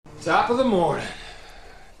Top of the morning,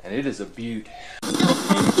 and it is a beaut.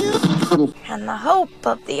 And the hope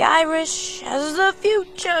of the Irish as the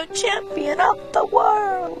future champion of the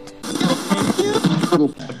world.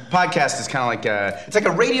 A podcast is kind of like it's like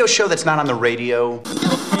a radio show that's not on the radio.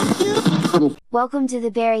 Welcome to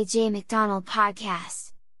the Barry J. McDonald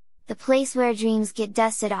Podcast. The place where dreams get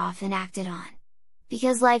dusted off and acted on.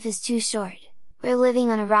 Because life is too short. We're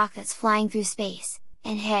living on a rock that's flying through space,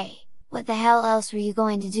 and hey, what the hell else were you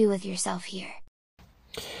going to do with yourself here?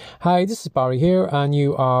 Hi, this is Barry here, and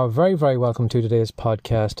you are very, very welcome to today's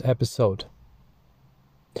podcast episode.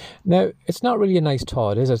 Now, it's not really a nice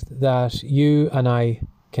thought, is it, that you and I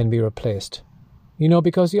can be replaced? You know,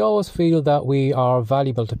 because you always feel that we are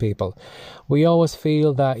valuable to people. We always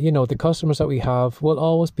feel that, you know, the customers that we have will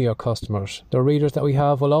always be our customers. The readers that we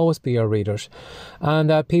have will always be our readers. And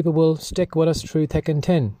that people will stick with us through thick and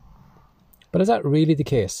thin. But is that really the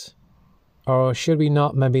case? Or should we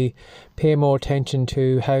not maybe pay more attention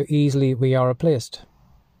to how easily we are replaced?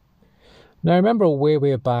 Now, I remember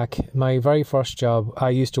way back, my very first job, I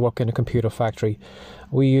used to work in a computer factory.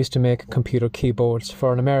 We used to make computer keyboards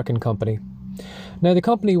for an American company. Now, the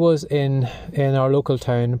company was in our local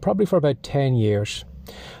town probably for about 10 years.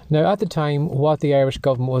 Now, at the time, what the Irish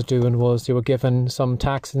government was doing was they were giving some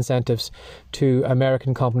tax incentives to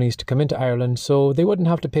American companies to come into Ireland so they wouldn't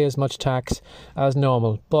have to pay as much tax as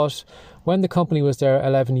normal. But when the company was there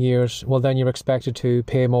 11 years, well, then you're expected to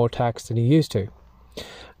pay more tax than you used to.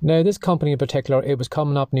 Now, this company in particular, it was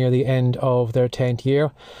coming up near the end of their 10th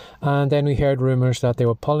year, and then we heard rumours that they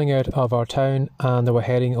were pulling out of our town and they were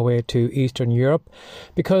heading away to Eastern Europe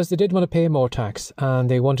because they did want to pay more tax and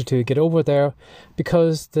they wanted to get over there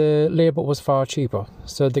because the labour was far cheaper,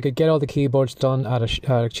 so they could get all the keyboards done at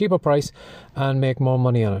a cheaper price and make more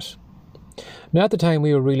money on it. Now, at the time,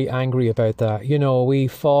 we were really angry about that. You know, we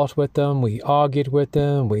fought with them, we argued with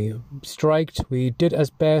them, we striked, we did as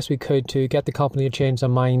best we could to get the company to change their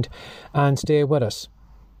mind and stay with us.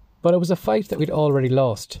 But it was a fight that we'd already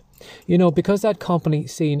lost. You know, because that company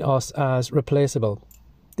seen us as replaceable.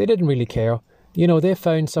 They didn't really care. You know, they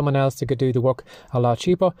found someone else that could do the work a lot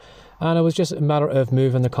cheaper, and it was just a matter of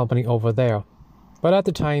moving the company over there. But at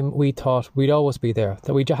the time, we thought we'd always be there,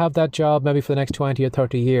 that we'd have that job maybe for the next 20 or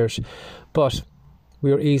 30 years. But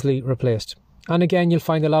we were easily replaced. And again, you'll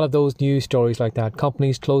find a lot of those news stories like that.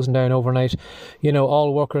 Companies closing down overnight, you know,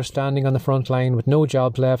 all workers standing on the front line with no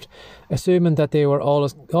jobs left, assuming that they were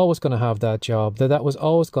always going to have that job, that was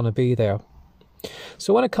always going to be there.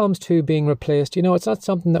 So when it comes to being replaced, you know, it's not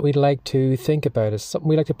something that we'd like to think about. It's something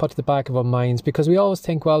we like to put to the back of our minds because we always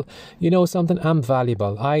think, well, you know something, I'm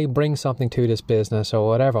valuable. I bring something to this business or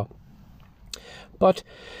whatever. But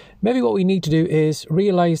maybe what we need to do is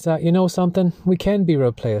realise that, you know something, we can be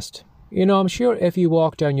replaced. You know, I'm sure if you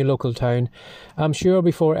walk down your local town, I'm sure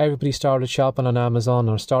before everybody started shopping on Amazon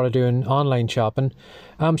or started doing online shopping,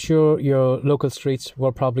 I'm sure your local streets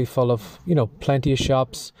were probably full of, you know, plenty of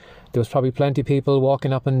shops. There was probably plenty of people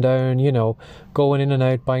walking up and down, you know, going in and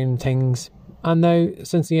out, buying things. And now,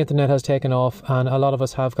 since the internet has taken off and a lot of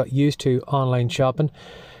us have got used to online shopping,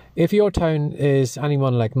 if your town is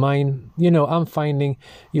anyone like mine, you know, I'm finding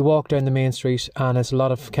you walk down the main street and it's a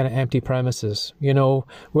lot of kind of empty premises. You know,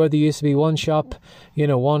 where there used to be one shop, you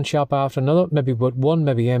know, one shop after another, maybe but one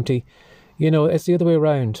maybe empty. You know, it's the other way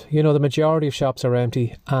around. You know, the majority of shops are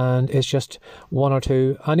empty and it's just one or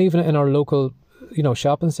two. And even in our local, you know,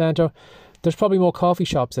 shopping centre, there's probably more coffee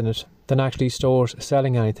shops in it than actually stores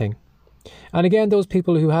selling anything. And again, those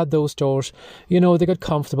people who had those stores, you know, they got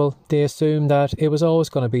comfortable. They assumed that it was always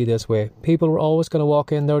going to be this way. People were always going to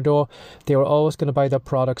walk in their door. They were always going to buy their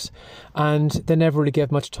products. And they never really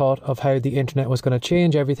gave much thought of how the internet was going to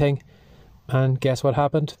change everything. And guess what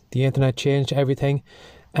happened? The internet changed everything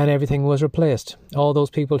and everything was replaced. All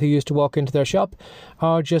those people who used to walk into their shop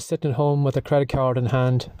are just sitting at home with a credit card in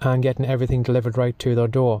hand and getting everything delivered right to their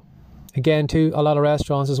door. Again, to a lot of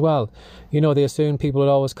restaurants as well. You know, they assume people would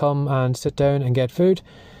always come and sit down and get food.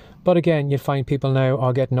 But again, you'll find people now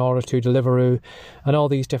are getting orders to Deliveroo and all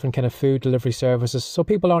these different kind of food delivery services. So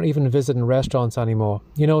people aren't even visiting restaurants anymore.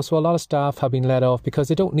 You know, so a lot of staff have been let off because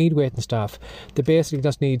they don't need waiting staff. They basically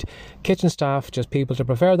just need kitchen staff, just people to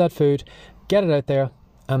prepare that food, get it out there,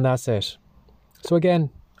 and that's it. So again,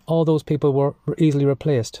 all those people were easily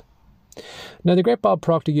replaced. Now, the great Bob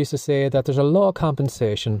Proctor used to say that there's a law of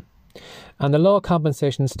compensation. And the law of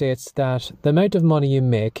compensation states that the amount of money you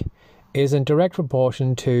make is in direct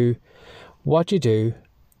proportion to what you do,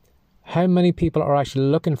 how many people are actually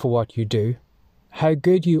looking for what you do, how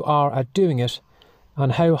good you are at doing it,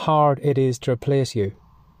 and how hard it is to replace you.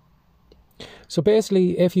 So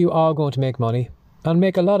basically, if you are going to make money, and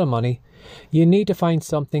make a lot of money, You need to find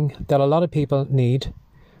something that a lot of people need,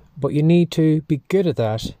 but you need to be good at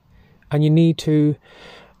that, and you need to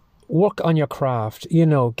work on your craft,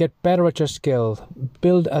 get better at your skill,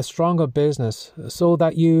 build a stronger business so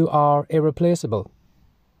that you are irreplaceable.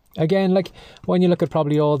 Again, like when you look at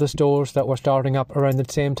probably all the stores that were starting up around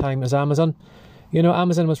the same time as Amazon,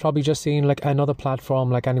 Amazon was probably just seen like another platform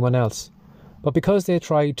like anyone else. But because they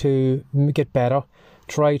tried to get better,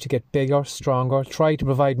 try to get bigger, stronger, try to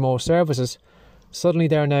provide more services, suddenly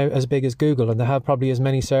they're now as big as Google, and they have probably as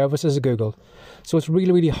many services as Google. So it's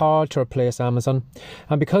really, really hard to replace Amazon.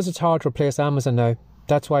 And because it's hard to replace Amazon now,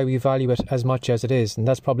 that's why we value it as much as it is. And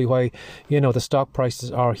that's probably why, the stock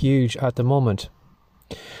prices are huge at the moment.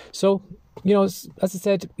 So, as I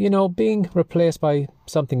said, being replaced by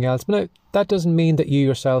something else. But now, that doesn't mean that you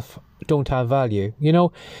yourself don't have value.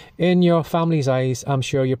 In your family's eyes, I'm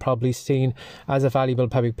sure you're probably seen as a valuable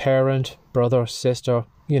public parent, brother, sister,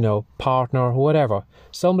 partner, whatever.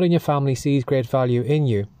 Somebody in your family sees great value in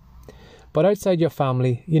you. But outside your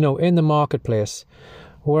family, in the marketplace,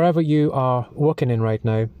 wherever you are working in right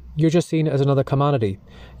now, you're just seen as another commodity.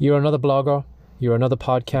 You're another blogger, you're another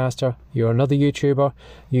podcaster, you're another YouTuber,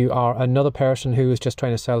 you are another person who is just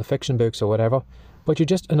trying to sell fiction books or whatever, but you're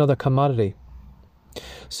just another commodity.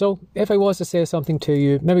 So if I was to say something to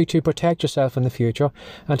you, maybe to protect yourself in the future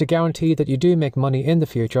and to guarantee that you do make money in the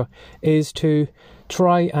future, is to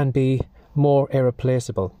try and be more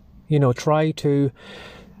irreplaceable. Try to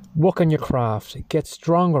work on your craft, get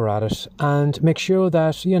stronger at it, and make sure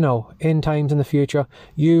that, in times in the future,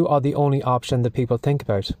 you are the only option that people think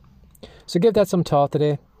about. So give that some thought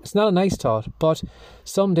today. It's not a nice thought, but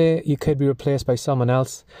someday you could be replaced by someone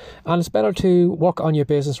else. And it's better to work on your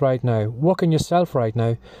business right now, work on yourself right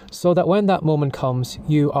now, so that when that moment comes,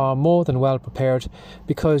 you are more than well prepared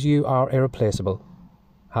because you are irreplaceable.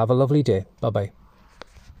 Have a lovely day. Bye-bye.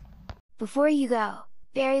 Before you go,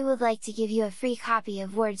 Barry would like to give you a free copy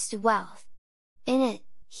of Words to Wealth. In it,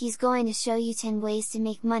 he's going to show you 10 ways to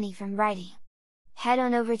make money from writing. Head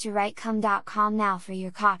on over to writecome.com now for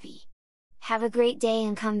your copy. Have a great day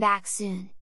and come back soon.